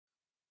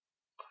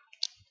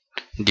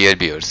Dear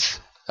viewers,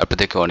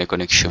 আপনাদেরকে অনেক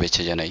অনেক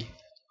শুভেচ্ছা জানাই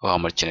ও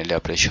আমার চ্যানেলে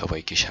আপনাদের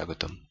সবাইকে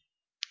স্বাগতম।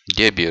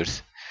 ডিয়ার ভিউয়ার্স,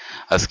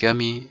 আজকে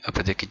আমি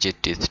আপনাদেরকে যে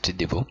টিপসটি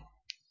দেব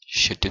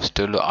সে টিপসটা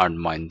হলো আর্ন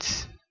মাইন্ডস,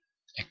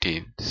 একটি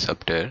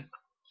সফটওয়্যার।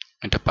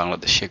 এটা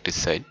বাংলাদেশে একটি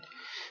সাইট,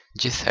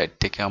 যে সাইট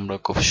থেকে আমরা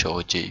খুব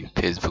সহজেই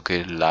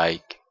ফেসবুকের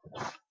লাইক,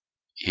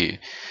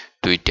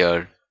 টুইটার,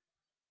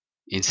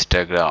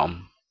 ইনস্টাগ্রাম,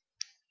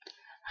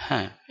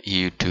 হ্যাঁ,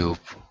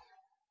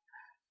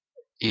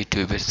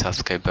 ইউটিউবের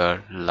subscriber,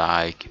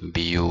 like,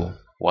 view,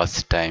 watch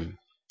time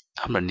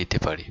আমরা নিতে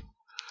পারি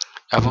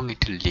এবং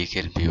একটি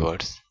লিগের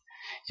ভিউয়ার্স।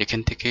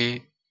 এখান থেকে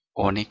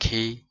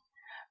অনেকেই,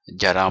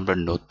 যারা আমরা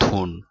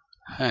নতুন,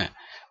 হ্যাঁ,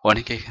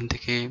 অনেকে এখান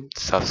থেকে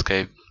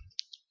সাবস্ক্রাইব,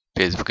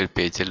 ফেসবুকের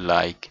পেজের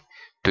লাইক,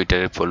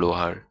 টুইটারের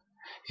ফলোয়ার,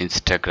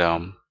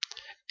 ইনস্টাগ্রাম,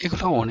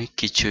 এগুলো অনেক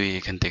কিছুই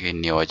এখান থেকে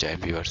নেওয়া যায়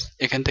ভিউয়ার্স।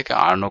 এখান থেকে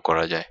আর্নও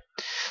করা যায়।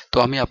 তো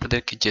আমি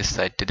আপনাদেরকে যে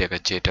সাইটটি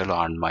দেখাচ্ছি এটা হলো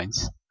আর্ন মাইন্ডস।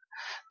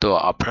 তো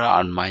আপনারা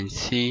আর্ন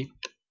মাইন্ডসই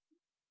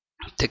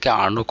থেকে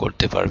আর্নও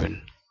করতে পারবেন।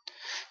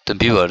 তো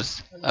ভিউয়ার্স,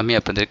 আমি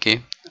আপনাদেরকে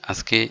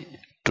আজকে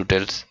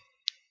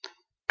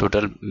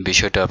টোটাল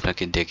বিষয়টা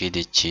আপনাকে দেখিয়ে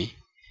দিচ্ছি।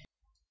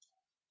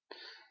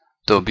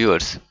 তো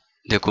ভিউয়ার্স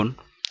দেখুন,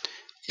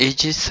 এই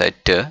যে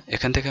সাইটটা,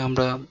 এখান থেকে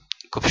আমরা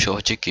খুব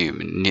সহজে কি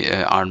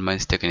আর্ন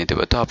মাইন্ডস থেকে নিতে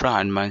পারি। তো আপনারা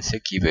আর্ন মাইন্ডসে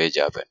কিভাবে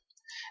যাবেন?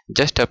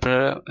 জাস্ট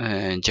আপনারা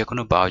যে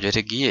কোনো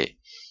ব্রাউজারে গিয়ে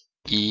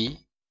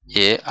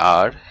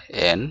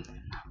EARN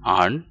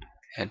আর্ন,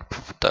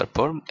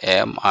 তারপর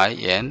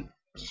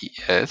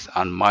MINES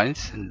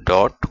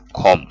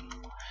arnminds.com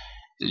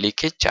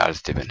লিখে চার্জ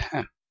দেবেন।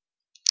 হ্যাঁ,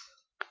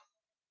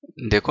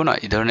 দেখুন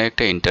এই ধরনের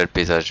একটা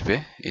ইন্টারপেজ আসবে,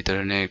 এই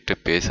ধরনের একটা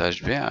পেজ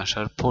আসবে।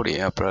 আসার পরে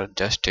আপনারা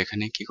জাস্ট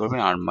এখানে কি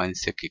করবেন, আর্ন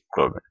মাইন্ডসে ক্লিক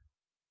করবেন।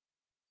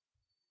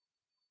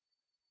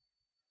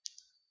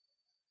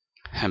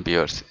 হ্যাঁ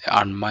ভিউয়ার্স,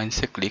 আর্ন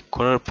মাইন্ডসে ক্লিক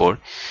করার পর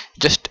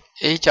জাস্ট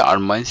এই যে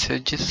আর্ন মাইন্ডসের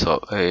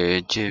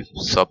যে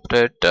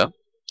সফটওয়্যারটা,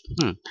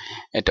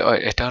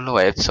 এটা হলো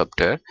ওয়েব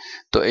সফটওয়্যার।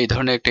 তো এই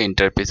ধরনের একটা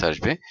ইন্টারফেস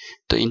আসবে।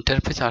 তো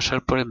ইন্টারফেস আসার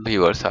পরে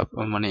ভিউয়ার্স,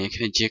 মানে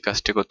এখানে যে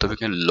কাজটি করতে হবে,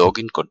 এখানে লগ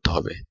ইন করতে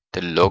হবে। তো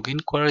লগ ইন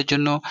করার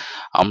জন্য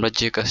আমরা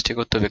যে কাজটি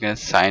করতে হবে, এখানে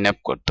সাইন আপ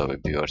করতে হবে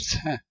ভিউয়ার্স।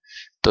 হ্যাঁ,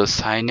 তো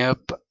সাইন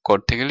আপ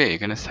করতে গেলে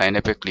এখানে সাইন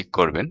আপে ক্লিক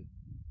করবেন।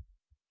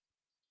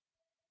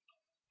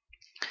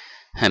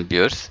 হ্যাঁ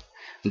ভিউয়ার্স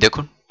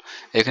দেখুন,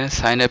 এখানে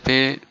সাইন আপে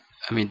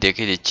আমি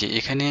দেখিয়ে দিচ্ছি।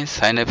 এখানে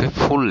সাইন আপে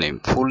ফুল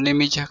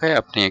নেমের জায়গায়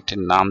আপনি একটা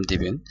নাম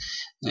দিবেন।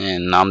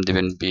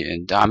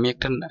 আমি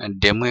একটা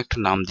ডেমো একটা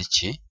নাম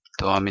দিচ্ছি।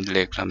 তো আমি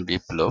লিখলাম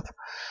বিপ্লব।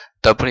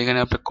 তারপর এখানে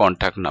আপনি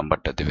কন্ট্যাক্ট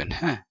নাম্বারটা দিবেন।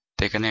 হ্যাঁ, তো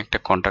এখানে একটা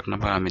কন্ট্যাক্ট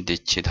নাম্বার আমি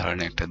দিচ্ছি, ধরেন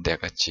একটা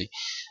দেখাচ্ছি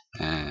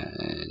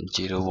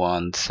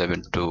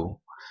 0172,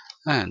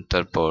 হ্যাঁ,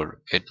 তারপর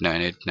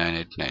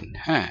 898989,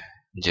 হ্যাঁ,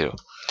 0।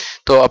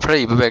 তো আপনারা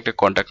এইভাবে একটা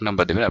কন্ট্যাক্ট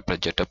নাম্বার দিবেন আপনার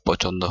যেটা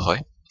পছন্দ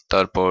হয়।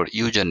 তারপর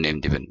ইউজার নেম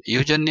দিবেন।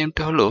 ইউজার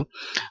নেমটা হলো,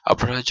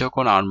 আপনারা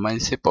যখন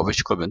আর্নমাইন্সে প্রবেশ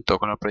করবেন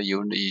তখন আপনারা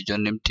ইউজার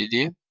নেমটি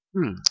দিয়ে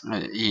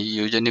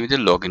ইউজার নেম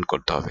দিয়ে লগ ইন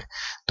করতে হবে।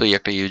 তো এই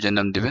একটা ইউজার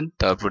নাম দিবেন,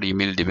 তারপর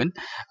ইমেল দিবেন।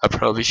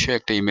 আপনারা অবশ্যই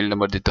একটা ইমেল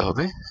নাম্বার দিতে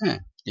হবে। হ্যাঁ,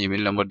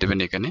 ইমেল নাম্বার দিবেন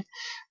এখানে।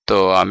 তো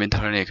আমি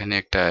ধরেন এখানে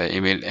একটা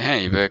ইমেল, হ্যাঁ,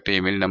 এইভাবে একটা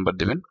ইমেল নাম্বার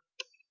দিবেন।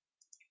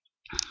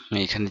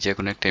 এখানে যে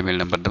কোনো একটা ইমেল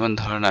নাম্বার দেবেন।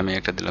 ধরেন আমি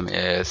একটা দিলাম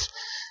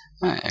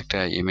হ্যাঁ, একটা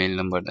ইমেল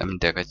নাম্বার আমি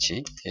দেখাচ্ছি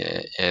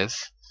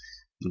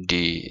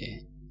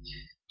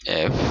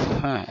SDF,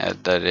 হ্যাঁ,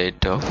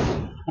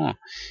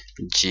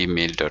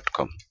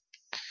 @gmail.com।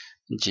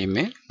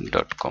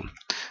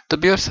 তো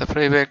ভিউয়ার্স,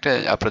 আপনারা এবার একটা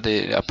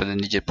আপনাদের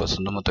নিজের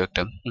পছন্দ মতো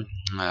একটা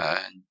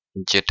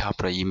যেটা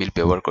আপনারা ইমেল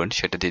ব্যবহার করেন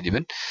সেটা দিয়ে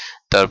দিবেন।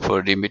 তারপর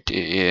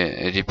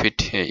রিপিট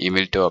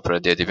ইমেলটাও আপনারা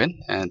দিয়ে দিবেন।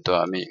 তো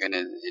আমি এখানে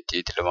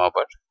দিয়ে দিলাম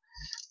আবার।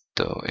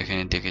 তো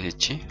এখানে দেখে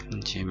দিচ্ছি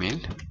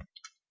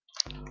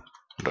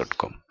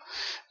gmail.com।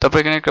 তারপর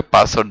এখানে একটা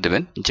পাসওয়ার্ড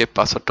দেবেন, যে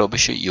পাসওয়ার্ডটা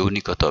অবশ্যই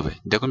ইউনিক হতে হবে।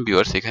 দেখুন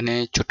ভিউয়ার্স, এখানে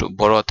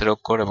বড় হাতের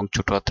অক্ষর এবং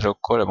ছোট হাতের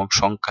অক্ষর এবং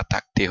সংখ্যা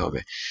থাকতেই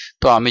হবে।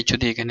 তো আমি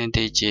যদি এখানে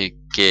দিই যে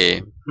কে,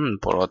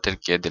 বড় হাতের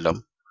কে দিলাম,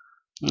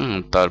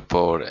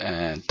 তারপর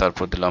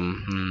দিলাম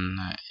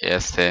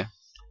এস এ,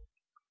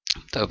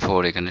 তারপর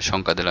এখানে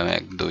সংখ্যা দিলাম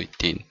 1 2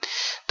 3।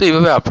 তো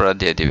এইভাবে আপনারা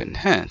দিয়ে দিবেন।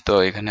 হ্যাঁ, তো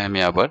এখানে আমি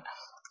আবার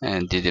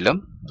দিয়ে দিলাম।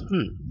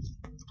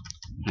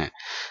 হ্যাঁ,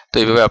 তো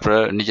এইভাবে আপনারা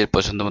নিজের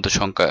পছন্দ মতো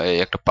সংখ্যা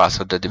একটা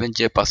পাসওয়ার্ডটা দিবেন,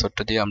 যে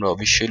পাসওয়ার্ডটা দিয়ে আমরা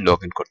অবশ্যই লগ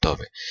ইন করতে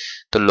হবে।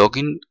 তো লগ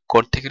ইন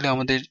করতে গেলে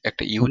আমাদের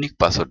একটা ইউনিক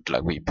পাসওয়ার্ড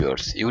লাগবে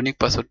ভিউয়ার্স। ইউনিক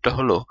পাসওয়ার্ডটা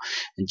হলো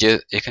যে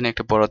এখানে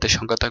একটা বড় হাতের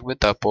সংখ্যা থাকবে,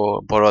 তারপর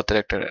বড় হাতের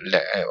একটা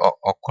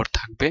অক্ষর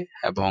থাকবে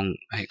এবং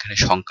এখানে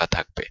সংখ্যা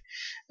থাকবে।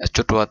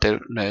 ছোট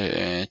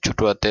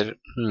হাতের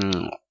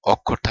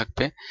অক্ষর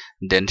থাকবে,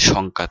 দেন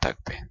সংখ্যা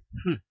থাকবে।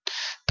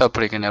 তারপর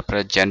এখানে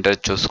আপনারা জেন্ডার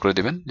চুজ করে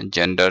দিবেন।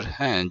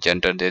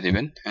 জেন্ডার দিয়ে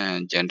দিবেন।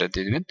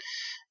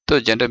 তো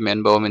জেন্ডার মেন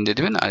বা ওমেন দিয়ে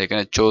দিবেন। আর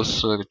এখানে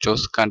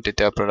চুজ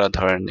কান্ট্রিতে আপনারা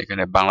ধরেন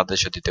এখানে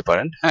বাংলাদেশও দিতে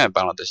পারেন। হ্যাঁ,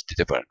 বাংলাদেশ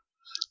দিতে পারেন।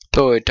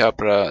 তো এটা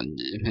আপনারা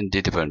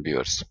দিতে পারেন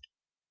ভিউয়ার্স।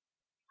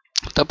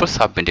 তারপর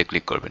সাবমিটে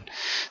ক্লিক করবেন।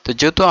 তো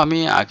যেহেতু আমি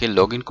আগে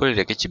লগ ইন করে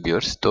রেখেছি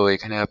ভিউয়ার্স, তো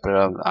এখানে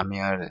আপনারা, আমি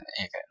আর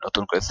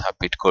নতুন করে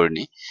সাবমিট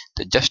করিনি।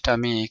 তো জাস্ট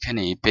আমি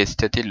এখানে এই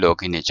পেজটাতে লগ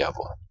ইনে যাব।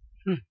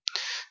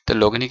 তো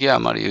লগইনে গিয়ে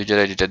আমার ইউজার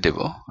আইডিটা দেব,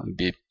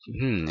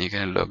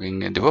 এখানে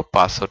লগইনে দেব,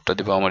 পাসওয়ার্ডটা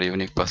দেব আমার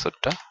ইউনিক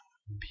পাসওয়ার্ডটা।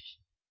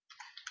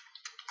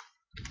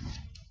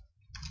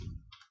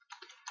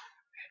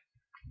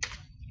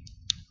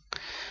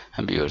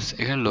 ভিউয়ার্স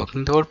এখানে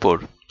লগইন দেওয়ার পর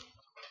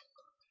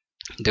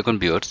দেখুন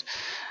ভিউয়ার্স,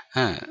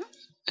 হ্যাঁ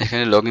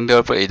এখানে লগইন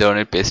দেওয়ার পর এই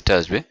ধরনের পেজটা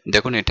আসবে।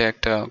 দেখুন এটা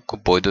একটা খুব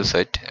বৈধ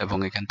সাইট এবং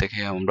এখান থেকে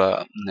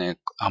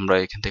আমরা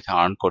এখান থেকে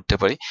আর্ন করতে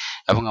পারি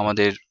এবং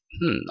আমাদের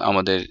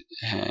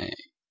হ্যাঁ,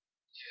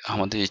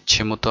 আমাদের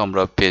ইচ্ছে মতো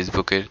আমরা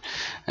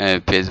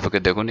ফেসবুকে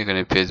দেখুন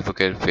এখানে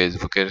ফেসবুকের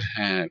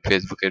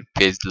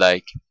page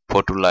like,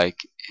 photo like,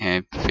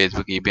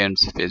 Facebook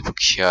events, Facebook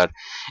share,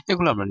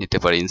 এগুলো আমরা নিতে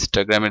পারি।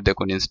 ইনস্টাগ্রামের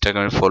দেখুন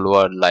ইনস্টাগ্রামের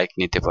ফলোয়ার লাইক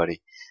নিতে পারি।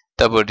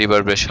 তারপর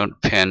রিভারবেশন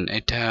ফ্যান,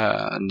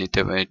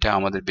 এটা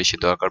আমাদের বেশি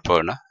দরকার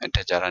পড়ে না,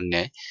 এটা যারা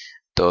নেয়।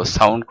 তো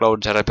সাউন্ড ক্লাউড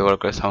যারা ব্যবহার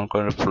করে সাউন্ড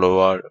ক্লাউডের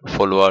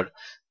ফলোয়ার,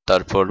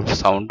 তারপর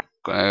sound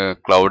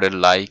ক্লাউডের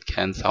like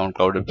and sound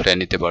ক্লাউডের fan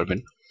নিতে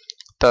পারবেন।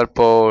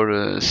 তারপর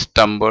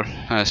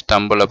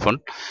স্টাম্বল আপন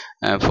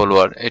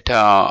ফলোয়ার, এটা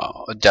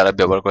যারা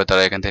ব্যবহার করে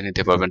তারা এখান থেকে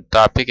নিতে পারবেন।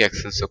 ট্রাফিক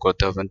অ্যাক্সেসও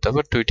করতে পারবেন।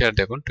 তারপর টুইটার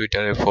দেখুন,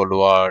 টুইটারে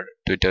ফলোয়ার,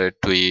 টুইটারে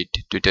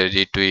টুইটারে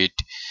রিটুইট,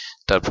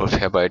 তারপর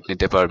ফেভারিট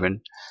নিতে পারবেন।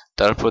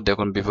 তারপর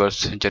দেখুন ভিউয়ার্স,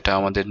 যেটা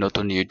আমাদের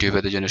নতুন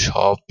ইউটিউবারদের জন্য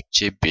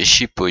সবচেয়ে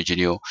বেশি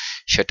প্রয়োজনীয়,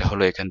 সেটা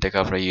হলো এখান থেকে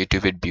আপনারা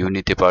ইউটিউবের ভিউ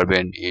নিতে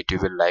পারবেন,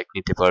 ইউটিউবের লাইক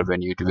নিতে পারবেন,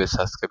 ইউটিউবের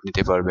সাবস্ক্রাইব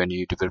নিতে পারবেন,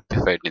 ইউটিউবের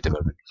ফেভারিট নিতে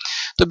পারবেন।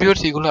 তো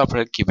ভিউয়ার্স এগুলো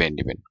আপনারা কিভাবে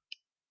নেবেন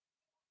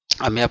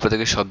আমি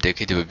আপনাদেরকে সব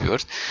দেখিয়ে দেবো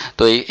ভিউয়ার্স।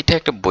 তো এটা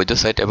একটা বৈধ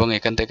সাইট এবং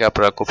এখান থেকে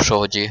আপনারা খুব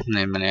সহজে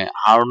মানে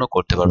আর্নও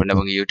করতে পারবেন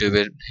এবং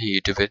ইউটিউবের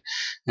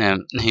আহ,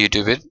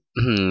 ইউটিউবের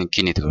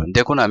কি নিতে পারবেন।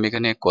 দেখুন আমি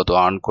এখানে কত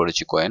আর্ন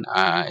করেছি কয়েন,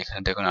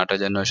 এখানে দেখুন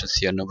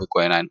 ৮,৯৯৬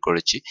 কয়েন আর্ন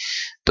করেছি।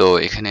 তো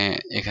এখানে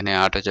এখানে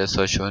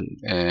 ৮,৬০০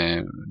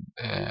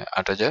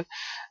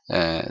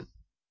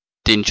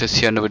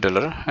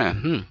 $8,396, হ্যাঁ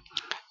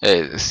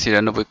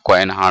 ৯৬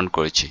 কয়েন আর্ন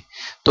করেছি।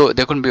 তো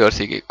দেখুন ভিউয়ার্স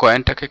এই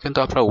কয়েনটাকে কিন্তু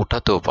আপনারা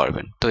উঠাতেও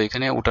পারবেন। তো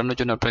এখানে উঠানোর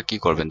জন্য আপনারা কি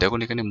করবেন, দেখুন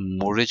এখানে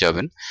মোড়ে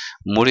যাবেন,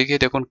 মোড়ে গিয়ে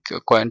দেখুন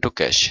কয়েন টু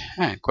ক্যাশ,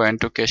 হ্যাঁ কয়েন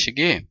টু ক্যাশে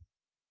গিয়ে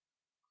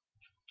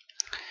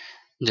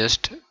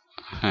জাস্ট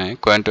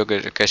কয়েন টু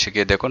ক্যাশে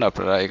গিয়ে দেখুন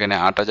আপনারা এখানে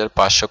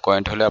 ৮,৫০০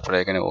 কয়েন হলে আপনারা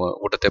এখানে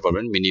উঠাতে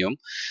পারবেন মিনিমাম।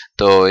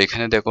 তো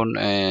এখানে দেখুন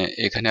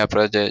এখানে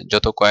আপনারা যে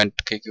যত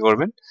কয়েনকে কি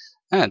করবেন,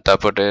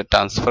 তারপরে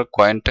ট্রান্সফার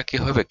কয়েনটা কি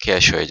হবে,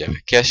 ক্যাশ হয়ে যাবে।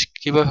 ক্যাশ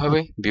কিভাবে হবে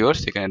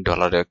ভিউয়ার্স, এখানে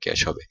ডলারে ক্যাশ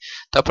হবে।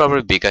 তারপর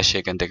আপনারা বিকাশে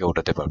এখান থেকে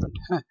উঠাতে পারবেন।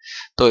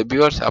 তো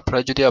ভিউয়ার্স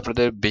আপনারা যদি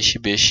আপনাদের বেশি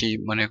বেশি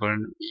মনে করেন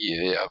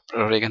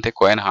আপনারা এখান থেকে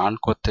কয়েন আর্ন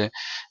করতে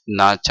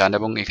না চান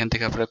এবং এখান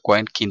থেকে আপনারা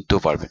কয়েন কিনতেও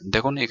পারবেন।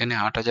 দেখুন এখানে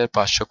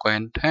 ৮,৫০০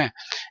 কয়েন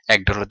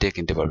 $1 দিয়ে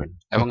কিনতে পারবেন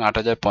এবং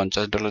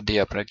 $8,050 দিয়ে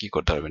আপনারা কি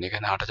করতে পারবেন,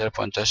 এখানে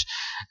 ৮,050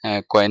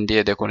 কয়েন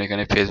দিয়ে দেখুন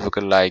এখানে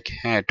ফেসবুকের লাইক,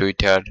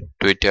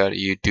 টুইটার,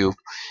 ইউটিউব,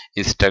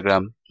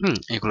 ইনস্টাগ্রাম,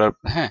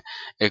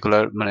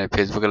 এগুলার মানে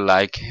ফেসবুকের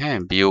লাইক,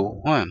 ভিউ,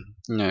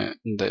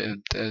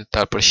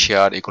 তারপর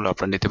শেয়ার, এগুলো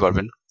আপনারা নিতে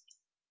পারবেন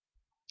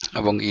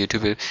এবং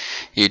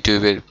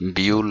ইউটিউবের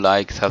ভিউ,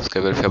 লাইক,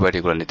 সাবস্ক্রাইবার, ফেভারিট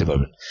এগুলো নিতে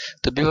পারবেন।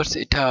 তো ভিউয়ার্স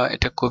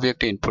এটা খুবই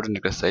একটা ইম্পর্টেন্ট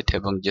একটা সাইট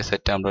এবং যে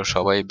সাইটটা আমরা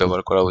সবাই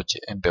ব্যবহার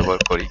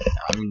করি,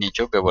 আমি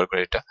নিজেও ব্যবহার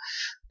করি এটা।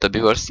 তো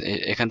ভিউয়ার্স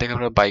এখান থেকে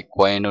আপনারা বাই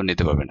কয়েনও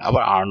নিতে পারবেন,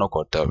 আবার আর্নও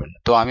করতে পারবেন।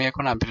 তো আমি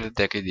এখন আপনাদের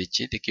দেখিয়ে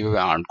দিচ্ছি যে কিভাবে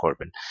আর্ন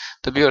করবেন।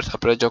 তো ভিউয়ার্স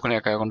আপনারা যখন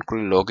একটা অ্যাকাউন্ট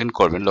খুলে লগ ইন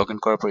করবেন, লগ ইন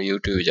করার পর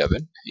ইউটিউবে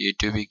যাবেন,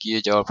 ইউটিউবে গিয়ে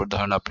যাওয়ার পর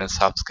ধরুন আপনার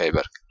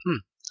সাবস্ক্রাইবার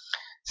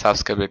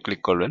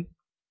ক্লিক করবেন।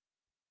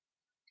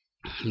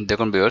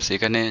 দেখুন ভিউয়ার্স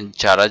এখানে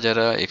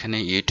যারা এখানে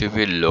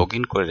ইউটিউবে লগ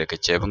ইন করে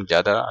রেখেছে এবং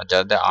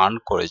যাদের আর্ন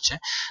করেছে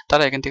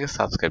তারা এখান থেকে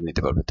সাবস্ক্রাইব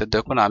নিতে পারবে। তো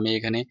দেখুন আমি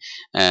এখানে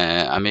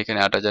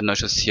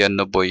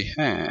 ৮,৯৯৬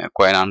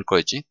 কয়েন আর্ন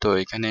করেছি। তো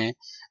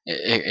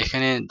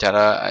এখানে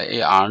যারা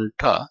এই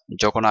আর্নটা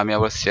যখন আমি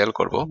আবার সেল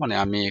করব, মানে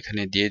আমি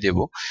এখানে দিয়ে দেব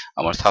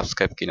আমার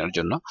সাবস্ক্রাইব কেনার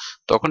জন্য,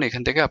 তখন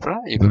এখান থেকে আপনারা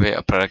এইভাবে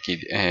আপনারা কি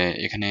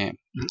এখানে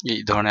এই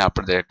ধরনের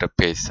আপনাদের একটা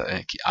পেজ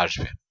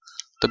আসবে।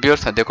 তো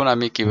ভিউয়ার্স দেখুন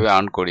আমি কিভাবে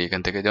আর্ন করি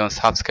এখান থেকে। যেমন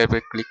সাবস্ক্রাইবে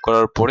ক্লিক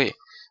করার পরে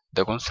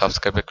দেখুন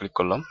সাবস্ক্রাইবে ক্লিক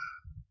করলাম,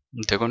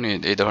 দেখুন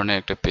এই ধরনের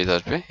একটা পেজ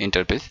আসবে,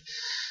 ইন্টারপেজ,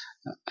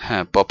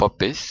 পপ আপ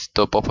পেজ।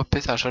 তো পপ আপ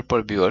পেজ আসার পর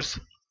ভিউয়ার্স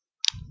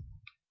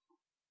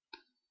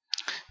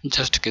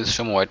জাস্ট কিছু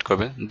সময় ওয়েট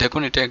করবেন।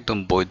 দেখুন এটা একদম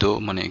বৈধ,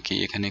 মানে কি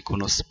এখানে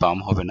কোনো স্পাম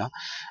হবে না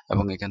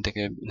এবং এখান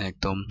থেকে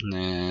একদম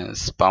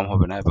স্পাম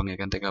হবে না এবং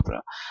এখান থেকে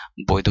আপনারা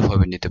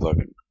বৈধভাবে নিতে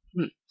পারবেন।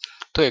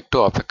 তো একটু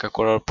অপেক্ষা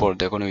করার পর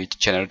দেখুন ওই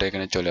চ্যানেলটা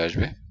এখানে চলে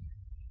আসবে।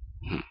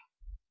 হুম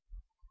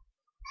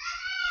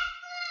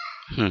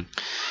হুম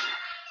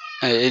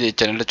এই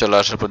চ্যানেলটা চলে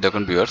আসার পর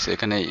দেখুন ভিউয়ার্স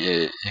এখানে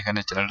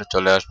চ্যানেলটা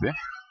চলে আসবে।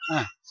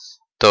 হ্যাঁ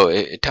তো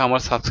এটা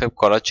আমার সাবস্ক্রাইব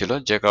করা ছিল,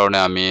 যে কারণে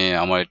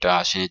আমার এটা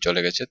আসেনি, চলে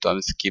গেছে। তো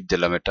আমি স্কিপ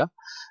দিলাম এটা।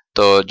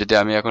 তো যদি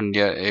আমি এখন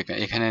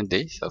এখানে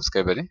দেই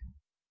সাবস্ক্রাইবারে,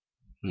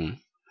 হুম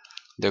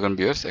দেখুন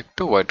ভিউয়ার্স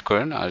একটু ওয়েট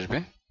করেন, আসবে।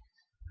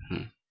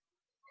 হুম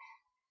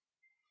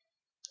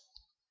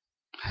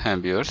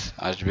ভিউয়ার্স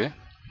আসবে।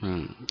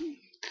 হুম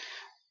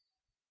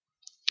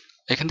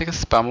এখান থেকে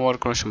স্প্যাম হওয়ার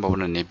কোনো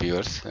সম্ভাবনা নেই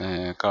ভিউয়ার্স।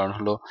 কারণ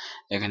হলো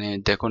এখানে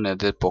দেখুন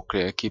এদের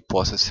প্রক্রিয়া কি,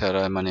 প্রসেসর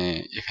মানে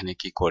এখানে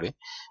কি করে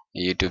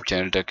ইউটিউব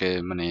চ্যানেলটাকে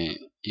মানে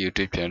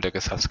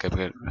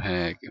সাবস্ক্রাইবার,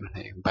 হ্যাঁ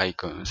মানে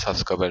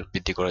সাবস্ক্রাইবার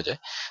বৃদ্ধি করা যায়।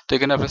 তো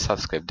এখানে আপনি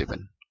সাবস্ক্রাইব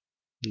দিবেন,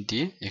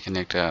 দিয়ে এখানে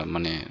একটা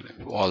মানে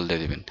অল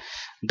দিয়ে দিবেন।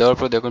 দেওয়ার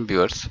পর দেখুন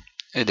ভিউয়ার্স,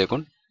 এই দেখুন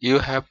you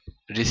have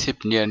receive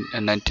near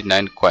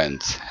 99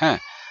 coins, হ্যাঁ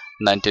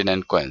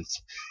 99 কয়েন্স।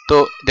 তো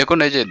দেখুন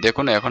এই যে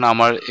দেখুন এখন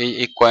আমার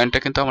এই কয়েনটা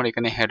কিন্তু আমার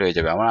এখানে হ্যাড হয়ে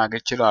যাবে। আমার আগে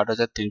ছিল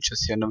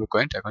 8396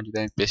 কয়েন। এখন যদি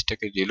আমি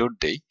পেজটাকে রিলোড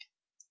দেই,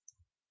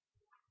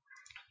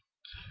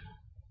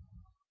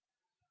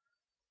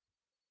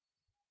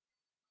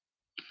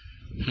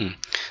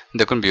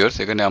 দেখুন ভিউয়ার্স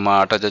এখানে আমার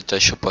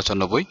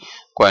 8495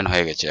 কয়েন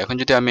হয়ে গেছে। এখন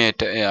যদি আমি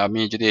আমি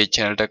যদি এই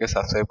চ্যানেলটাকে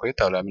সাবস্ক্রাইব করি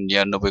তাহলে আমি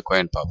 99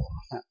 কয়েন পাবো।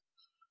 হ্যাঁ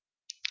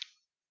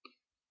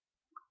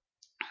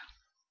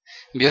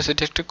ভিউয়ার্স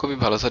এটা একটা খুবই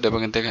ভালো সাইট, এবং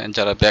এখান থেকে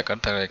যারা বেকার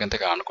তারা এখান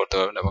থেকে আর্ন করতে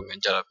পারবেন, এবং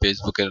যারা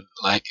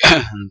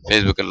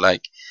ফেসবুকের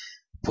লাইক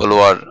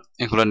ফলোয়ার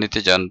এগুলো নিতে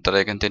চান তারা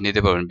এখান থেকে নিতে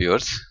পারবেন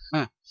ভিউয়ার্স।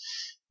 হ্যাঁ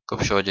খুব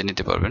সহজে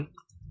নিতে পারবেন।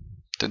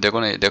 তো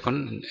দেখুন দেখুন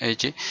এই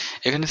যে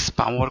এখানে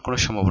স্প্যাম হওয়ার কোনো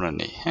সম্ভাবনা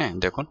নেই। হ্যাঁ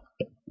দেখুন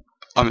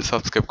আমি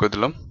সাবস্ক্রাইব করে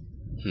দিলাম।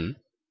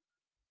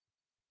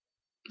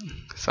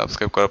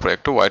 সাবস্ক্রাইব করার পর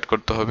একটু ওয়েট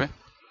করতে হবে।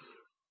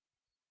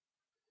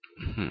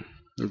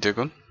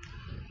 দেখুন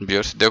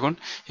ভিউয়ার্স দেখুন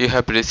ইউ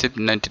হ্যাভ রিসিভ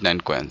 99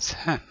 কয়েন্স।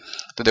 হ্যাঁ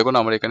তো দেখুন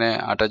আমার এখানে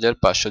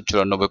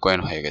 8594 কয়েন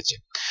হয়ে গেছে।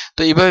 তো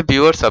এইভাবে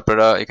ভিউয়ার্স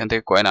আপনারা এখান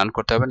থেকে কয়েন আর্ন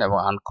করতে পারবেন, এবং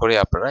আর্ন করে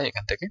আপনারা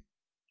এখান থেকে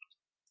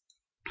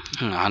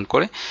আর্ন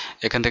করে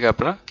এখান থেকে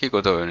আপনারা কি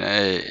করতে পারবেন,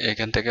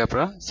 এখান থেকে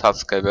আপনারা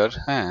সাবস্ক্রাইবার,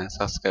 হ্যাঁ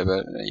সাবস্ক্রাইবার,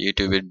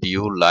 ইউটিউবের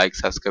ভিউ, লাইক,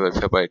 সাবস্ক্রাইবার,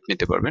 ফেভারিট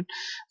নিতে পারবেন,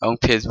 এবং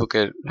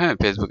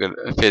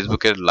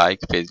ফেসবুকের লাইক,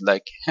 পেজ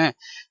লাইক, হ্যাঁ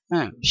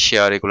হ্যাঁ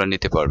শেয়ার এগুলো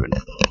নিতে পারবেন।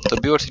 তো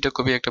ভিউয়ার্স এটা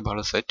খুবই একটা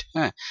ভালো সাইট।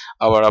 হ্যাঁ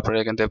আবার আপনারা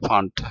এখান থেকে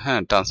ফান্ড, হ্যাঁ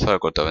ট্রান্সফার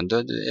করতে পারবেন। তো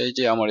এই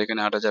যে আমার এখানে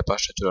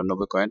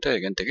 8594 কয়েনটা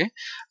এখান থেকে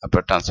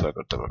আপনারা ট্রান্সফার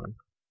করতে পারবেন,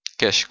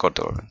 ক্যাশ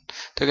করতে পারবেন।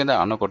 তো এখানে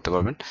আর্নও করতে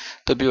পারবেন।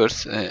 তো ভিউয়ার্স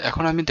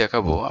এখন আমি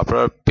দেখাবো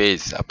আপনার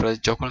পেজ, আপনারা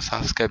যখন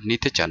সাবস্ক্রাইব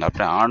নিতে চান,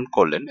 আপনারা আর্ন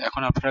করলেন,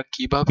 এখন আপনারা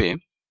কিভাবে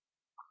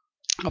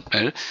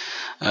আপনার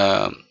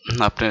আহ,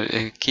 আপনার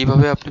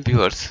কিভাবে আপনি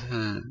ভিউয়ার্স,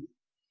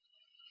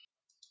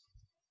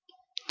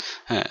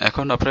 হ্যাঁ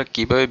এখন আপনারা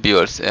কিভাবে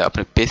ভিউয়ার্স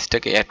আপনার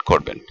পেজটাকে অ্যাড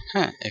করবেন।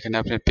 হ্যাঁ এখানে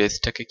আপনার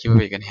পেজটাকে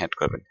কিভাবে এখানে অ্যাড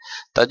করবেন,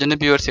 তার জন্য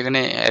ভিউয়ার্স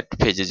এখানে অ্যাড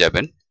পেজে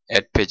যাবেন,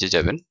 অ্যাড পেজে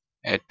যাবেন,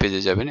 অ্যাড পেজে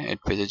যাবেন। অ্যাড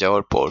পেজে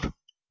যাওয়ার পর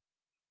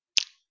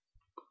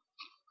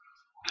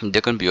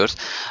দেখুন ভিউয়ার্স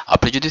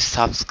আপনি যদি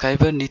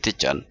সাবস্ক্রাইবার নিতে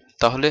চান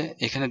তাহলে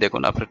এখানে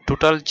দেখুন আপনার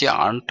টোটাল যে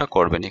আর্নটা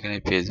করবেন এখানে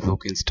ফেসবুক,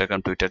 ইনস্টাগ্রাম,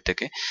 টুইটার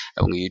থেকে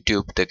এবং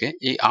ইউটিউব থেকে,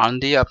 এই আর্ন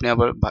দিয়ে আপনি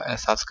আবার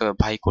সাবস্ক্রাইবার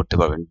বাই করতে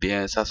পারবেন,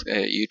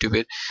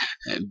 ইউটিউবের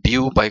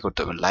ভিউ বাই করতে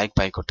পারবেন, লাইক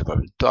বাই করতে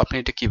পারবেন। তো আপনি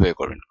এটা কিভাবে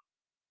করবেন,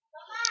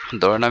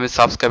 ধরেন আমি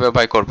সাবস্ক্রাইবার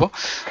বাই করব,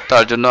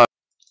 তার জন্য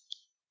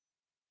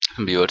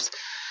ভিউয়ার্স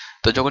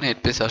তো যখন হেড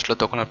পেজ আসলো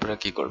তখন আপনারা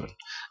কি করবেন,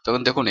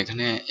 তখন দেখুন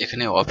এখানে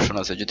এখানে অপশন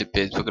আছে, যদি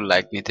ফেসবুকে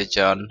লাইক নিতে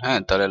চান হ্যাঁ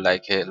তাহলে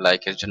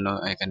লাইকের জন্য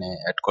এখানে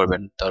অ্যাড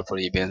করবেন। তারপর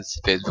ইভেন্টস,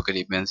 ফেসবুকের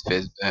ইভেন্টস,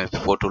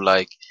 ফটো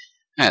লাইক,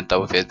 হ্যাঁ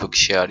তারপর ফেসবুক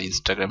শেয়ার,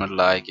 ইনস্টাগ্রামের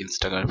like,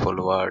 Instagram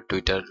follower,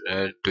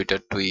 Twitter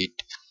tweet,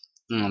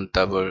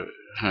 তারপর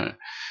হ্যাঁ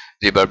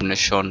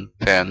রিভার্বনেশন,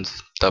 ফ্যান্স,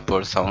 তারপর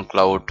সাউন্ড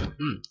ক্লাউড,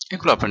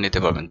 এগুলো আপনারা নিতে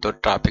পারবেন। তো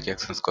ট্রাফিক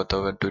এক্সচেঞ্জ করতে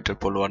হবে, টুইটার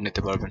ফলোয়ার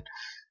নিতে পারবেন।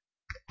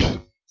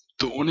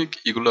 তো অনেক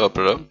এগুলো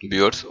আপনারা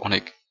ভিউয়ার্স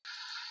অনেক,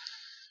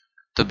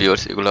 তো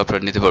ভিউয়ার্স এগুলো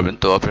আপনারা নিতে পারবেন।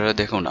 তো আপনারা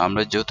দেখুন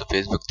আমরা যেহেতু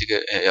ফেসবুক থেকে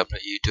আপনার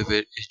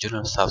ইউটিউবের এর জন্য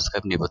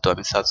সাবস্ক্রাইব নিব, তো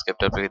আমি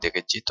সাবস্ক্রাইবটা আপনাকে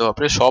দেখেছি। তো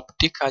আপনার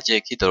সবটি কাজ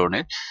একই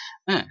ধরনের।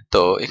 হ্যাঁ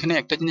তো এখানে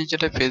একটা জিনিস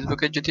যেটা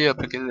ফেসবুকে যদি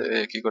আপনাকে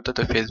কি করতে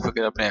হবে,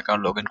 ফেসবুকের আপনার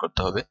অ্যাকাউন্ট লগ ইন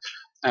করতে হবে,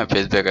 হ্যাঁ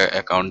ফেসবুক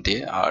অ্যাকাউন্ট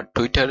দিয়ে। আর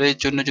টুইটারের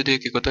জন্য যদি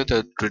কি করতে হবে, তো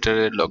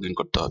টুইটারে লগ ইন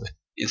করতে হবে।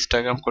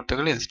 ইনস্টাগ্রাম করতে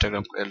গেলে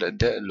ইনস্টাগ্রাম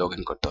দিয়ে লগ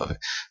ইন করতে হবে।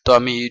 তো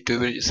আমি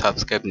ইউটিউবে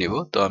সাবস্ক্রাইব নিব,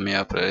 তো আমি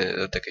আপনার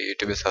থেকে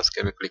ইউটিউবে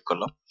সাবস্ক্রাইবে ক্লিক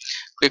করলাম।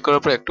 ক্লিক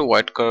করার পর একটু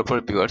ওয়েট করার পর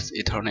ভিউয়ার্স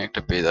এই ধরনের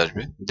একটা পেজ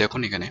আসবে। দেখুন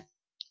এখানে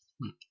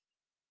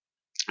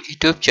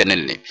ইউটিউব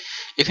চ্যানেল নেম,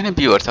 এখানে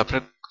ভিউয়ার্স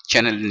আপনার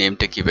চ্যানেল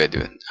নেমটা কিভাবে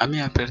দেবেন আমি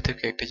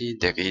আপনাদেরকে একটা জিনিস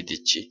দেখিয়ে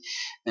দিচ্ছি।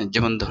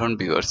 যেমন ধরুন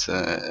ভিউয়ার্স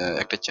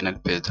একটা চ্যানেল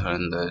পেজ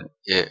ধরেন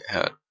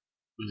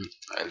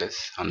এলএস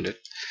 100,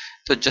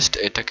 তো জাস্ট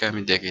এটাকে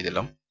আমি দেখিয়ে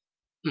দিলাম।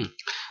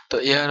 তো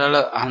এআরএল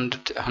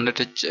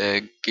 100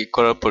 ক্লিক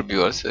করার পর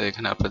ভিউয়ার্স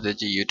এখানে আপনাদের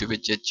যে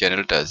ইউটিউবের যে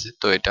চ্যানেলটা আছে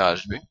তো এটা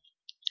আসবে।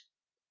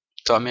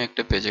 তো আমি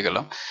একটা পেজে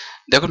গেলাম।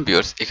 দেখুন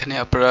ভিউয়ার্স এখানে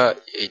আপনারা,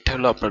 এটা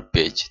হলো আপনার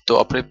পেজ, তো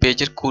আপনার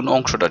পেজের কোন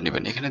অংশটা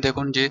নেবেন, এখানে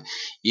দেখুন যে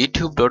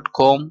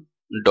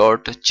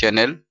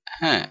youtube.com.channel,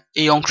 হ্যাঁ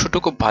এই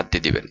অংশটুকু বাদ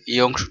দিয়ে দিবেন। এই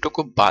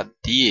অংশটুকু বাদ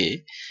দিয়ে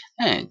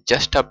হ্যাঁ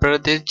জাস্ট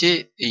আপনাদের যে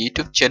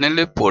ইউটিউব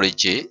চ্যানেলে পড়ে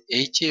যে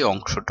এই যে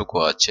অংশটুকু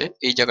আছে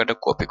এই জায়গাটা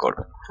কপি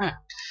করবেন। হ্যাঁ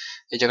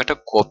এই জায়গাটা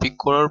কপি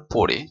করার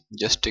পরে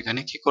জাস্ট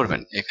এখানে কি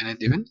করবেন, এখানে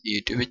দিবেন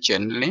ইউটিউবের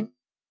চ্যানেল নেম।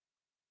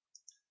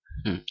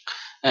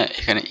 হ্যাঁ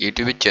এখানে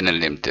ইউটিউবের চ্যানেল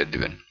নেম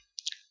দিবেন।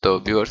 তো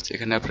ভিউয়ার্স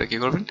এখানে আপনারা কি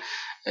করবেন,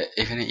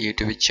 এখানে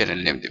ইউটিউবের চ্যানেল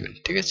নেম দিবেন,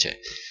 ঠিক আছে।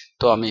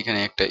 তো আমি এখানে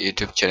একটা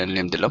ইউটিউব চ্যানেল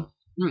নেম দিলাম।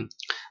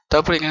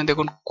 তারপর এখানে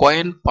দেখুন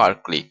কয়েন পার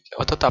ক্লিক,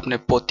 অর্থাৎ আপনি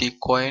প্রতি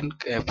কয়েন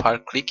পার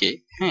ক্লিকে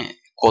হ্যাঁ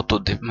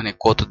মানে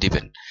কত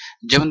দিবেন।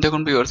 যেমন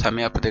দেখুন ভিউয়ার্স,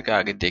 আমি আপনাদেরকে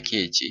আগে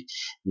দেখিয়েছি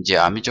যে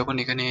আমি যখন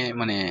এখানে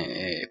মানে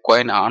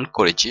কয়েন আর্ন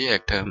করেছি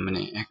একটা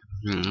মানে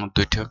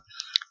দুইটা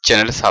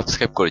চ্যানেলে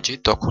সাবস্ক্রাইব করেছি,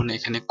 তখন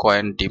এখানে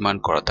কয়েন ডিমান্ড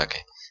করা থাকে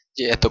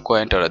যে এত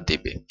কয়েন তারা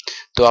দিবে।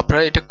 তো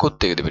আপনারা এটা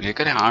করতে দেবেন,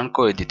 এখানে আর্ন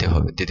করে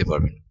দিতে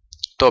পারবেন।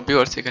 তো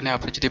ভিউয়ার্স, এখানে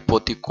আপনি যদি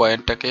প্রতি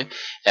কয়েনটাকে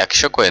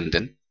 100 কয়েন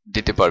দেন,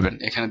 দিতে পারবেন।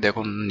 এখানে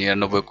দেখুন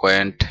 99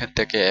 কয়েন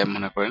থেকে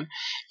মনে করেন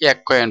 1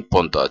 কয়েন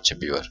পর্যন্ত আছে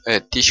ভিউয়ার,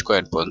 30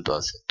 কয়েন পর্যন্ত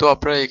আছে। তো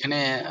আপনারা এখানে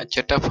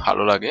যেটা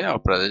ভালো লাগে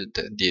আপনারা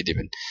দিয়ে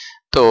দিবেন।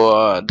 তো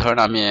ধরেন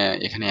আমি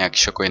এখানে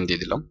 100 কয়েন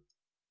দিয়ে দিলাম।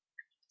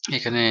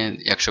 এখানে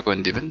 100 কয়েন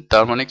দিবেন,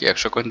 তার মানে কি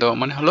 100 কয়েন দেওয়া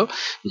মানে হলো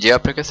যে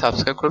আপনাকে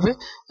সাবস্ক্রাইব করবে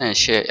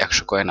সে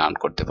 100 কয়েন আর্ন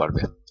করতে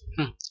পারবে।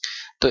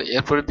 তো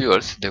এরপরে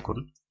ভিউয়ার্স দেখুন,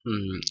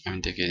 আমি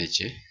দেখিয়ে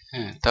দিচ্ছি।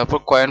 তারপর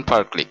কয়েন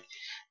পার ক্লিক,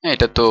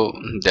 এটা তো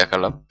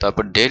দেখালাম।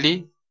 তারপর ডেইলি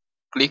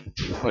ক্লিক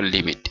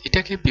লিমিট,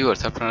 এটাকে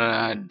ভিউয়ার্স আপনারা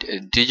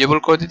ডিজেবল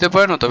করে দিতে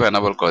পারেন অথবা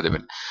এনাবল করে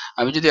দেবেন।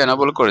 আমি যদি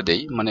এনাবল করে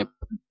দেই, মানে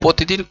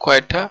প্রতিদিন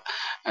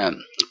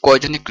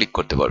কয়জনই ক্লিক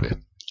করতে পারবে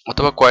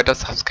অথবা কয়টা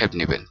সাবস্ক্রাইব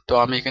নেবেন। তো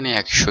আমি এখানে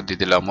 100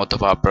 দিয়ে দিলাম,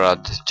 অথবা আপনারা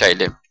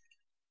চাইলে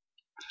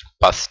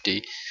 5টি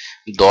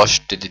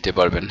 10টি দিতে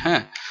পারবেন,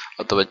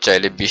 অথবা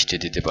চাইলে 20টি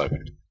দিতে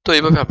পারবেন। তো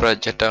এইভাবে আপনারা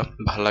যেটা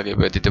ভালো লাগে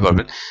এভাবে দিতে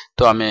পারবেন।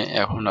 তো আমি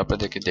এখন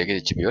আপনাদেরকে দেখে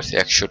দিচ্ছি ভিউয়ার্স,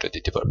 100টা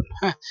দিতে পারবেন।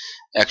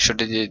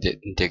 100টা দিয়ে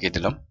দেখিয়ে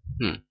দিলাম।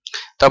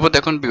 তারপর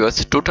দেখুন ভিউয়ার্স,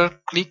 টোটাল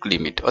ক্লিক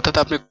লিমিট, অর্থাৎ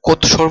আপনি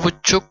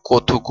সর্বোচ্চ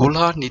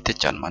কতগুলা নিতে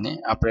চান, মানে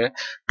আপনার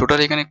টোটাল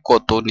এখানে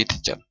কত নিতে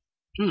চান।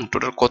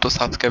 টোটাল কত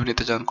সাবস্ক্রাইব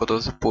নিতে চান, কত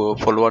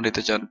ফলোয়ার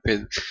নিতে চান,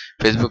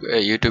 ফেসবুক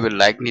ইউটিউবের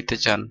লাইক নিতে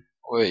চান,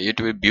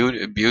 ইউটিউবের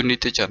ভিউ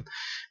নিতে চান,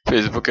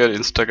 ফেসবুকের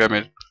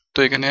ইনস্টাগ্রামের। তো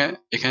এখানে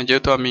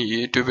যেহেতু আমি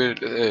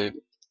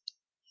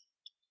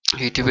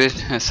ইউটিউবের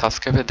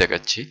সাবস্ক্রাইবার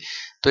দেখাচ্ছি,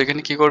 তো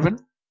এখানে কি করবেন,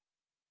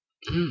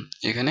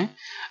 এখানে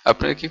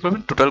আপনারা কি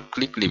করবেন, টোটাল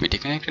ক্লিক লিমিট,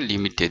 এখানে একটা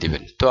লিমিট দিয়ে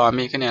দিবেন। তো আমি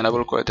এখানে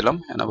এনাবল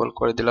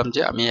করে দিলাম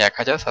যে আমি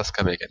 1000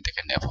 সাবস্ক্রাইবার এখান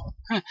থেকে নেব।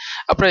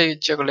 আপনারা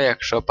ইচ্ছা করলে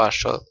 100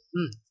 500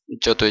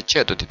 যত ইচ্ছে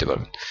এত দিতে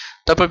পারবেন।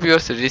 তারপর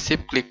ভিউয়ার্স, রিসিভ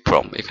ক্লিক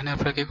ফ্রম, এখানে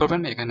আপনারা কি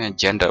করবেন, এখানে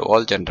জেন্ডার,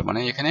 অল জেন্ডার, মানে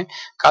এখানে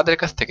কাদের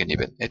কাছ থেকে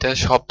নেবেন, এটা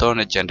সব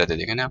ধরনের জেন্ডার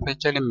দিয়ে, এখানে আপনি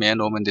চাইলে মেন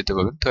ওমেন দিতে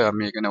পারবেন। তো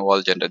আমি এখানে অল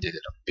জেন্ডার দিয়ে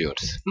দিলাম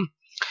ভিউয়ার্স।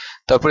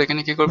 তারপর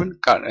এখানে কি করবেন,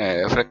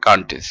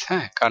 কান্ট্রিজ,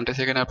 কান্ট্রিজ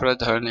এখানে আপনারা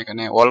ধরেন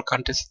এখানে অল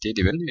কান্ট্রিজ দিয়ে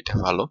দিবেন, এটা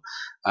ভালো।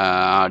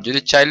 যদি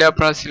চাইলে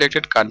আপনারা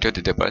সিলেক্টেড কান্ট্রিও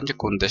দিতে পারেন, যে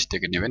কোন দেশ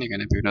থেকে নেবেন,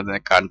 এখানে বিভিন্ন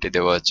ধরনের কান্ট্রি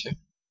দেওয়া আছে।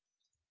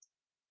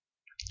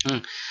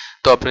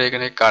 তো আপনারা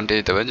এখানে কান্ট্রি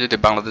দিতে পারেন, যদি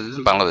বাংলাদেশ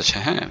দেন বাংলাদেশে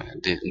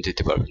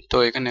দিতে পারবেন। তো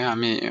এখানে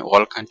আমি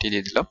অল কান্ট্রি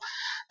দিয়ে দিলাম।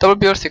 তারপর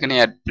ভিউয়ার্স, এখানে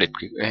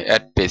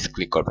অ্যাড পেজ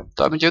ক্লিক করবেন। তো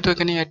আমি যেহেতু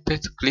এখানে অ্যাড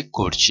পেজ ক্লিক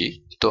করছি,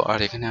 তো আর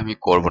এখানে আমি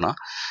করব না।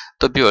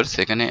 তো ভিউয়ার্স,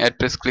 এখানে অ্যাড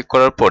পেজ ক্লিক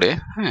করার পরে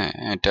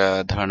এটা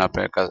ধরেন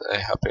আপনার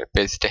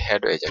পেজটা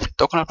হেড হয়ে যাবে।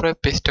 তখন আপনার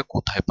পেজটা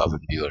কোথায়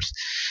পাবেন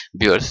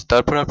ভিউয়ার্স,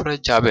 তারপর আপনারা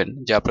যাবেন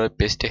যে আপনার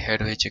পেজটা হেড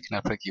হয়েছে কিনা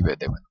আপনারা কিভাবে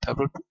দেখবেন।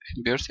 তারপর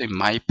ভিউয়ার্স, এই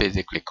মাই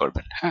পেজে ক্লিক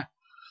করবেন।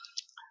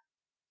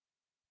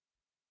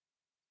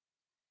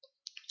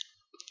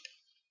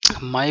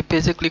 মাই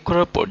পেজে ক্লিক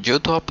করার পর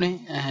যেহেতু আপনি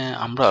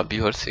আমরা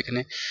ভিউয়ার্স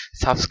এখানে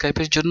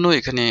সাবস্ক্রাইবের জন্য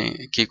এখানে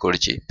কি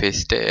করেছি,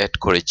 পেজটা অ্যাড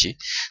করেছি।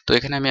 তো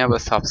এখানে আমি আবার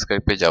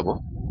সাবস্ক্রাইবে যাব।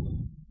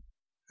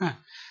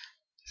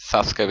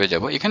 সাবস্ক্রাইবে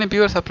যাব। এখানে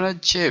ভিউয়ার্স আপনারা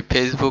যে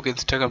ফেসবুক,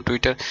 ইনস্টাগ্রাম,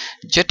 টুইটার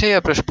যেটাই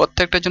আপনারা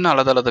প্রত্যেকটার জন্য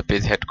আলাদা আলাদা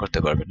পেজ অ্যাড করতে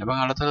পারবেন, এবং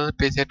আলাদা আলাদা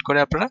পেজ অ্যাড করে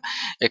আপনারা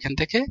এখান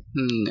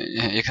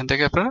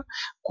থেকে আপনারা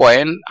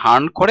কয়েন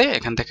আর্ন করে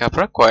এখান থেকে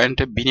আপনারা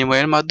কয়েনটা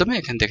বিনিময়ের মাধ্যমে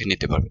এখান থেকে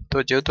নিতে পারবেন। তো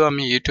যেহেতু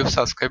আমি ইউটিউব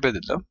সাবস্ক্রাইবে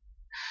দিলাম,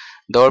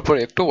 দেওয়ার পর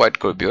একটু ওয়েট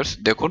করে ভিউয়ার্স,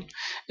 দেখুন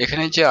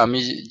এখানে যে আমি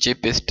যে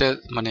পেজটা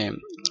মানে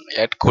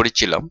অ্যাড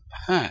করেছিলাম,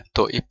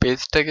 তো এই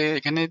পেজটাকে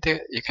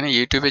এখানে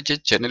ইউটিউবের যে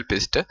চ্যানেল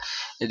পেজটা,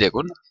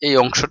 দেখুন এই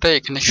অংশটা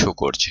এখানে শো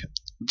করছে।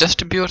 জাস্ট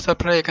ভিউয়ার্স,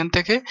 আপনারা এখান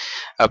থেকে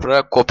আপনারা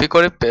কপি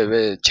করে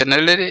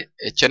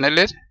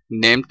চ্যানেলের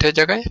নেমটা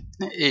জায়গায়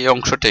এই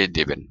অংশটাই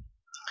দিবেন।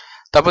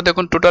 তারপর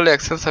দেখুন টোটাল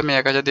অ্যাক্সেস আমি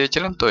 1000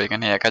 দিয়েছিলাম, তো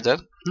এখানে 1000।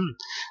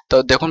 তো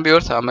দেখুন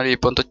ভিউয়ার্স, আমার এই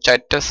পর্যন্ত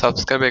 4টা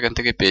সাবস্ক্রাইবার এখান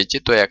থেকে পেয়েছি।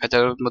 তো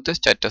 1000 এর মধ্যে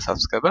 4টা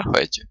সাবস্ক্রাইবার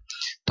হয়েছে।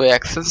 তো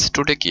অ্যাক্সেস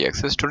টুডে কি,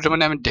 অ্যাক্সেস টুডে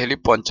মানে আমি ডেইলি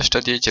 50টা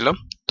দিয়েছিলাম,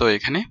 তো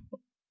এখানে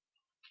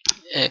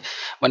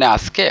মানে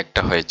আজকে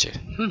একটা হয়েছে।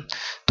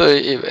 তো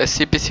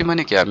সিপিসি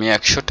মানে কি, আমি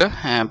 100টা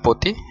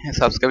প্রতি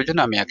সাবস্ক্রাইবের জন্য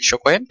আমি 100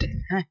 কয়েন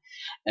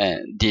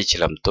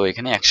দিয়েছিলাম। তো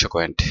এখানে 100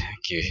 কয়েন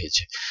কি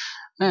হয়েছে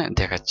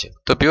দেখাচ্ছে।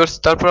 তো ভিউয়ার্স,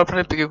 তারপর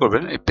আপনারা কি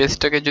করবেন, এই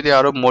পেজটাকে যদি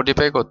আরো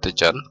মডিফাই করতে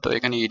চান, তো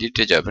এখানে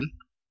এডিটে যাবেন।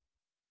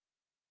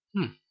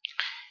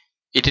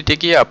 এডিটে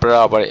গিয়ে আপনারা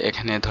আবার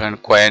এখানে ধরেন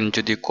কয়েন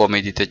যদি কমে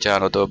দিতে চান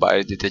অথবা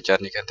বাড়িয়ে দিতে চান,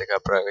 এখান থেকে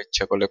আপনারা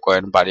ইচ্ছা করলে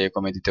কয়েন বাড়িয়ে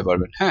কমে দিতে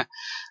পারবেন।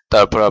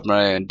 তারপর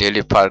আপনারা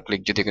ডেইলি পার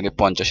ক্লিক যদি এখানে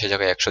 50-এর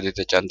জায়গায় 100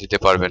 দিতে চান, দিতে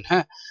পারবেন।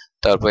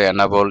 তারপর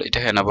এটা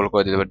এনাবল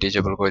করে দিতে পারবেন,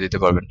 ডিসেবল করে দিতে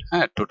পারবেন।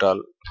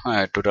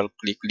 টোটাল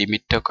ক্লিক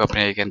লিমিটটাকে আপনি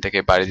এখান থেকে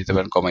বাড়িয়ে দিতে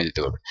পারেন, কমিয়ে দিতে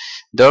পারবেন।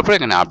 দেওয়ার পর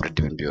এখানে আপডেট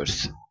দিবেন ভিউয়ার্স,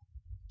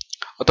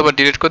 অথবা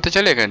ডিলিট করতে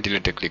চাইলে এখানে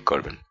ডিলিটে ক্লিক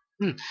করবেন।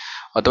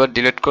 অথবা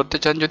ডিলিট করতে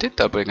চান যদি,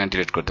 তারপর এখানে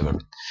ডিলিট করতে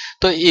পারবেন।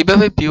 তো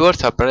এইভাবে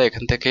ভিউয়ার্স আপনারা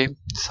এখান থেকে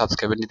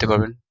সাবস্ক্রাইবার নিতে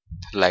পারবেন,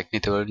 লাইক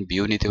নিতে পারবেন,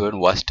 ভিউ নিতে পারবেন,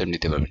 ওয়াচ টাইম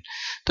নিতে পারবেন।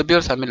 তো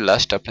ভিউয়ার্স আমি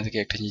লাস্ট আপনাদেরকে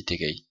একটা জিনিস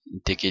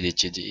দেখিয়ে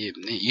দিচ্ছি যে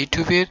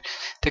ইউটিউবের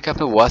থেকে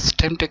আপনি ওয়াচ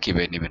টাইমটা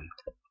কিভাবে নেবেন।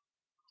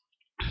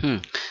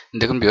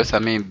 দেখুন ভিউয়ার্স,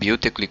 আমি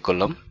ভিউতে ক্লিক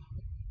করলাম।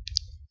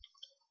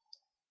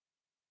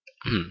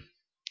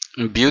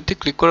 ভিউতে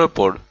ক্লিক করার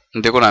পর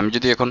দেখুন, আমি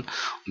যদি এখন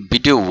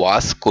ভিডিও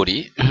ওয়াচ করি,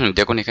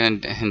 দেখুন এখানে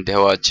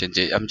দেওয়া আছে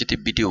যে আমি যদি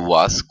ভিডিও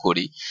ওয়াচ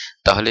করি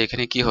তাহলে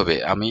এখানে কি হবে,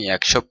 আমি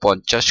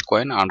 150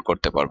 কয়েন আর্ন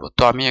করতে পারবো।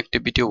 তো আমি একটা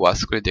ভিডিও ওয়াচ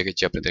করে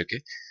দেখেছি আপনাদেরকে।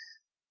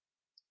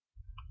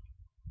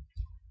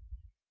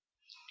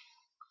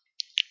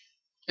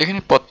 এখানে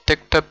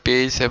প্রত্যেকটা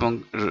পেজ এবং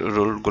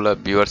রুলগুলা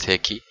ভিউয়ার্স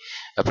একই।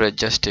 আপনারা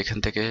জাস্ট এখান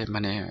থেকে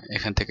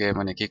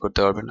কি করতে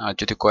পারবেন, আর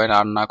যদি কয়েন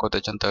আর্ন না করতে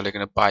চান তাহলে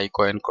এখানে বাই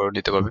কয়েন করে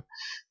নিতে পারবেন।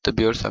 তো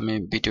ভিউয়ার্স আমি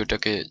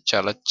ভিডিওটাকে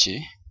চালাচ্ছি,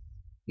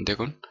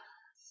 দেখুন।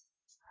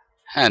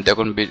 হ্যাঁ,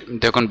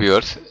 দেখুন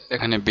ভিউয়ার্স,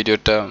 এখানে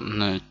ভিডিওটা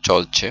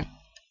চলছে।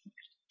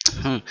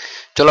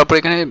 চলার পর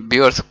এখানে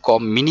ভিউয়ার্স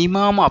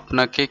মিনিমাম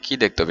আপনাকে কি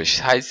দেখতে হবে,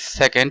 60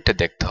 সেকেন্ড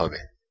দেখতে হবে,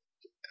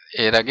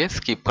 এর আগে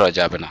স্কিপ করা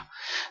যাবে না।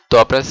 তো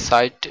আপনারা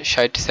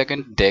 60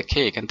 সেকেন্ড দেখে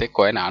এখান থেকে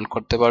কয়েন আর্ন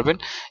করতে পারবেন।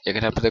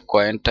 এখানে আপনাদের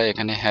কয়েনটা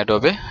এখানে অ্যাড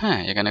হবে। হ্যাঁ,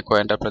 এখানে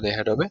কয়েনটা আপনাদের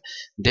অ্যাড হবে।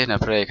 দেন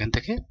আপনারা এখান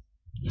থেকে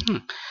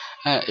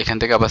হ্যাঁ, এখান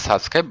থেকে আবার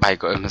সাবস্ক্রাইব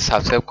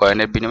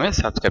কয়েনের বিনিময়ে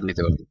সাবস্ক্রাইব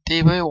নিতে পারবেন। তো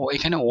এইভাবে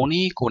এখানে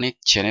অনেক অনেক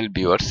চ্যানেল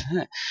ভিউয়ার্স,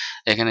 হ্যাঁ,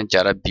 এখানে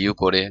যারা ভিউ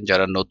করে,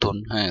 যারা নতুন,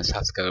 হ্যাঁ,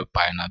 সাবস্ক্রাইব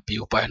পায় না,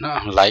 ভিউ পায় না,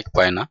 লাইক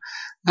পায় না,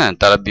 হ্যাঁ,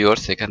 তারা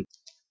ভিউয়ার্স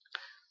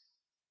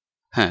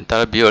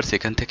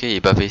এখান থেকে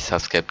এইভাবেই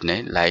সাবস্ক্রাইব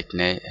নেয়, লাইক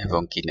নেয়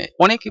এবং কি নেয়।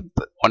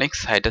 অনেক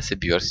সাইট আছে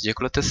ভিউয়ার্স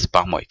যেগুলোতে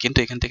স্পাম হয়, কিন্তু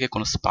এখান থেকে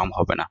কোনো স্পাম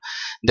হবে না।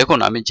 দেখুন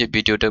আমি যে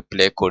ভিডিওটা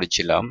প্লে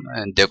করেছিলাম,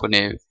 দেখুন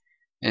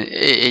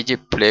এই যে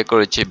প্লে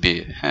করেছি,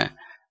 হ্যাঁ,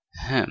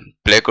 হ্যাঁ,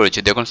 প্লে করেছি,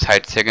 দেখুন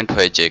 60 সেকেন্ড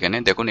হয়েছে, এখানে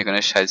দেখুন, এখানে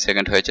 60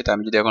 সেকেন্ড হয়েছে। তো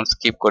আমি যদি এখন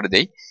স্কিপ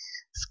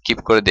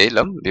করে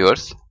দিলাম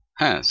ভিউয়ার্স,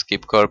 হ্যাঁ,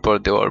 স্কিপ করার পর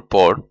দেওয়ার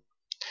পর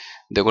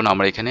দেখুন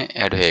আমার এখানে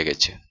অ্যাড হয়ে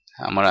গেছে।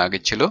 আমার আগে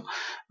ছিল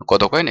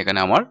কত কয়েন,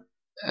 এখানে আমার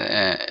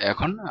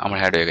এখন আমার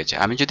অ্যাড হয়ে গেছে।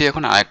 আমি যদি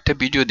এখন আরেকটা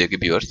ভিডিও দেখি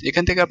ভিউয়ার্স,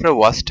 এখান থেকে আপনারা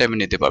ওয়াচ টাইম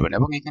নিতে পারবেন।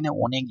 এবং এখানে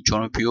অনেক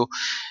জনপ্রিয়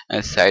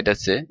সাইট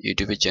আছে,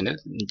 ইউটিউবের চ্যানেল,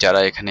 যারা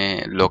এখানে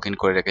লগ ইন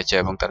করে রেখেছে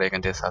এবং তারা এখান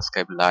থেকে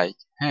সাবস্ক্রাইব, লাইক,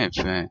 হ্যাঁ,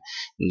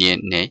 নিয়ে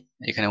নেয়।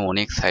 এখানে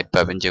অনেক সাইট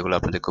পাবেন যেগুলো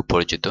আপনাদের খুব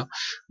পরিচিত।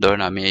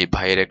 ধরুন আমি এই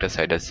ভাইয়ের একটা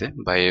সাইট আছে,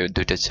 ভাইয়ের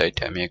দুইটা সাইট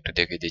আমি একটু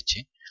দেখিয়ে দিচ্ছি।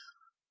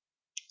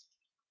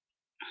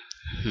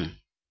 হুম,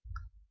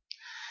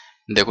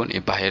 দেখুন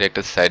এই ভাইয়ের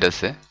একটা সাইট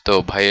আছে। তো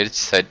ভাইয়ের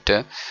সাইটটা,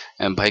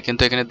 ভাই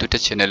কিন্তু এখানে দুইটা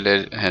চ্যানেলের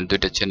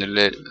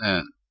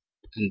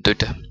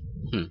দুইটা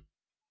হুম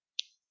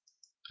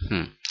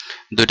হুম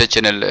দুইটা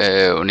চ্যানেল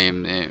উনি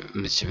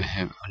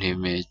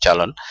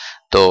চালান।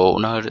 তো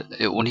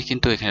উনি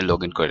কিন্তু এখানে লগ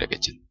ইন করে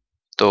রেখেছেন।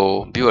 তো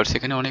ভিউয়ার্স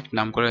এখানে অনেক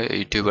নাম করা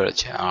ইউটিউবার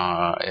আছে,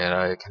 এরা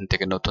এখান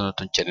থেকে নতুন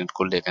নতুন চ্যানেল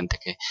করলে এখান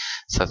থেকে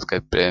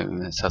সাবস্ক্রাইব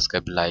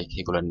সাবস্ক্রাইব লাইক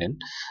এগুলো নেন।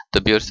 তো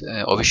ভিউয়ার্স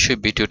অবশ্যই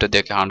ভিডিওটা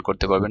দেখে আর্ন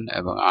করতে পারবেন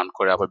এবং আর্ন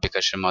করে আবার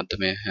বিকাশের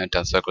মাধ্যমে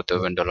ট্রান্সফার করতে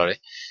পারবেন ডলারে।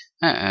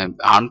 হ্যাঁ,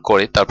 আর্ন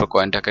করে তারপর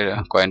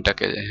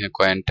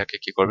কয়েনটাকে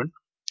কি করবেন,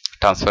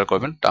 ট্রান্সফার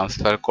করবেন।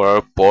 ট্রান্সফার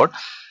করার পর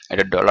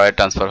এটা ডলারে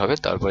ট্রান্সফার হবে,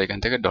 তারপর এখান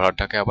থেকে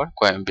ডলারটাকে আবার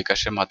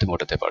বিকাশের মাধ্যমে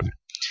ওঠাতে পারবেন।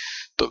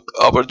 তো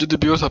আবার যদি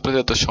ভিউয়ার্স আপনাদের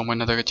এত সময়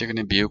না থাকে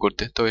যেখানে ভিউ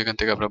করতে, তো এখান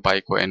থেকে আপনারা বাই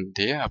কয়েন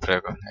দিয়ে আপনারা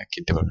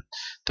কিনতে পারবেন।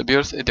 তো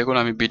ভিউয়ার্স দেখুন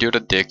আমি ভিডিওটা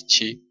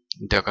দেখছি,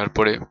 দেখার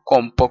পরে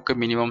কমপক্ষে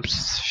মিনিমাম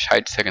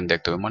 60 সেকেন্ড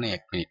দেখতে হবে, মানে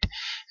 1 মিনিট।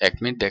 1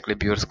 মিনিট দেখলে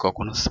ভিউয়ার্স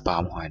কখনো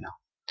স্পাম হয় না।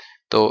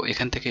 তো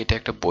এখান থেকে এটা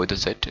একটা বৈধ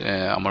সাইট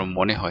আমার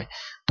মনে হয়।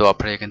 তো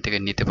আপনারা এখান থেকে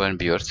নিতে পারেন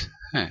ভিউয়ার্স।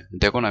 হ্যাঁ,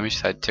 দেখুন আমি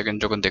 60 সেকেন্ড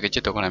যখন দেখেছি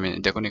তখন আমি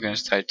দেখুন এখানে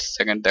 60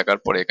 সেকেন্ড দেখার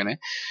পরে এখানে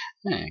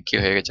হ্যাঁ কি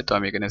হয়ে গেছে, তো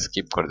আমি এখানে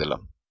স্কিপ করে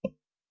দিলাম।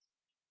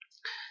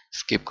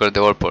 স্কিপ করে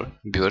দেওয়ার পর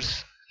ভিউয়ার্স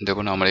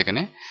দেখুন আমার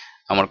এখানে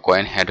আমার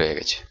কয়েন হ্যাড হয়ে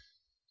গেছে।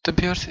 তো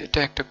ভিউয়ার্স এটা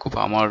একটা খুব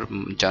আমার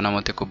জানা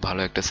মতে খুব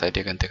ভালো একটা সাইট।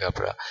 এখান থেকে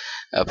আপনারা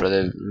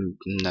আপনাদের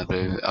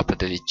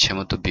আপনাদের ইচ্ছে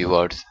মতো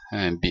ভিউয়ার্স,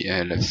 হ্যাঁ,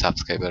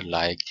 সাবস্ক্রাইবার,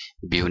 লাইক,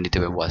 ভিউ নিতে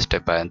পারবেন, ওয়াচ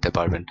টাইম বাড়াতে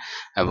পারবেন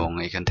এবং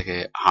এখান থেকে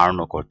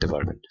আর্নও করতে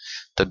পারবেন।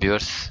 তো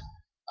ভিউয়ার্স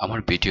আমার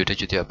ভিডিওটা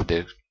যদি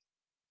আপনাদের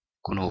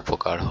কোনো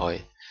উপকার হয়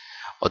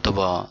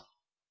অথবা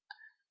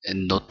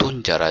নতুন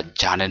যারা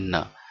জানেন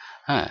না,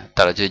 হ্যাঁ,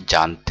 তারা যদি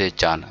জানতে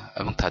চান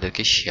এবং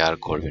তাদেরকে শেয়ার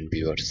করবেন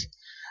ভিউয়ার্স,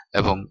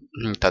 এবং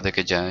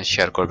তাদেরকে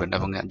শেয়ার করবেন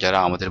এবং যারা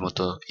আমাদের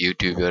মতো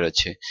ইউটিউবার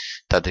আছে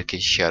তাদেরকে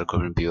শেয়ার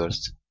করবেন ভিউয়ার্স।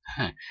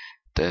 হ্যাঁ,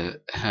 তা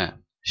হ্যাঁ,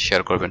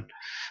 শেয়ার করবেন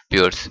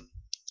ভিউয়ার্স।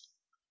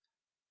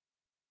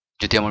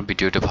 যদি আমার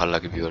ভিডিওটা ভালো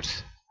লাগে ভিউয়ার্স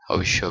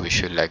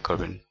অবশ্যই লাইক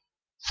করবেন,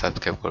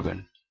 সাবস্ক্রাইব করবেন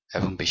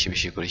এবং বেশি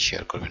বেশি করে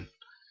শেয়ার করবেন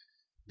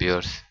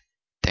ভিউয়ার্স।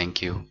 Thank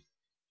you.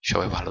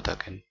 সবাই ভালো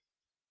থাকেন,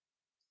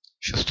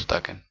 সুস্থ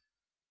থাকেন।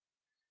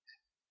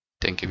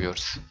 Thank you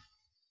viewers.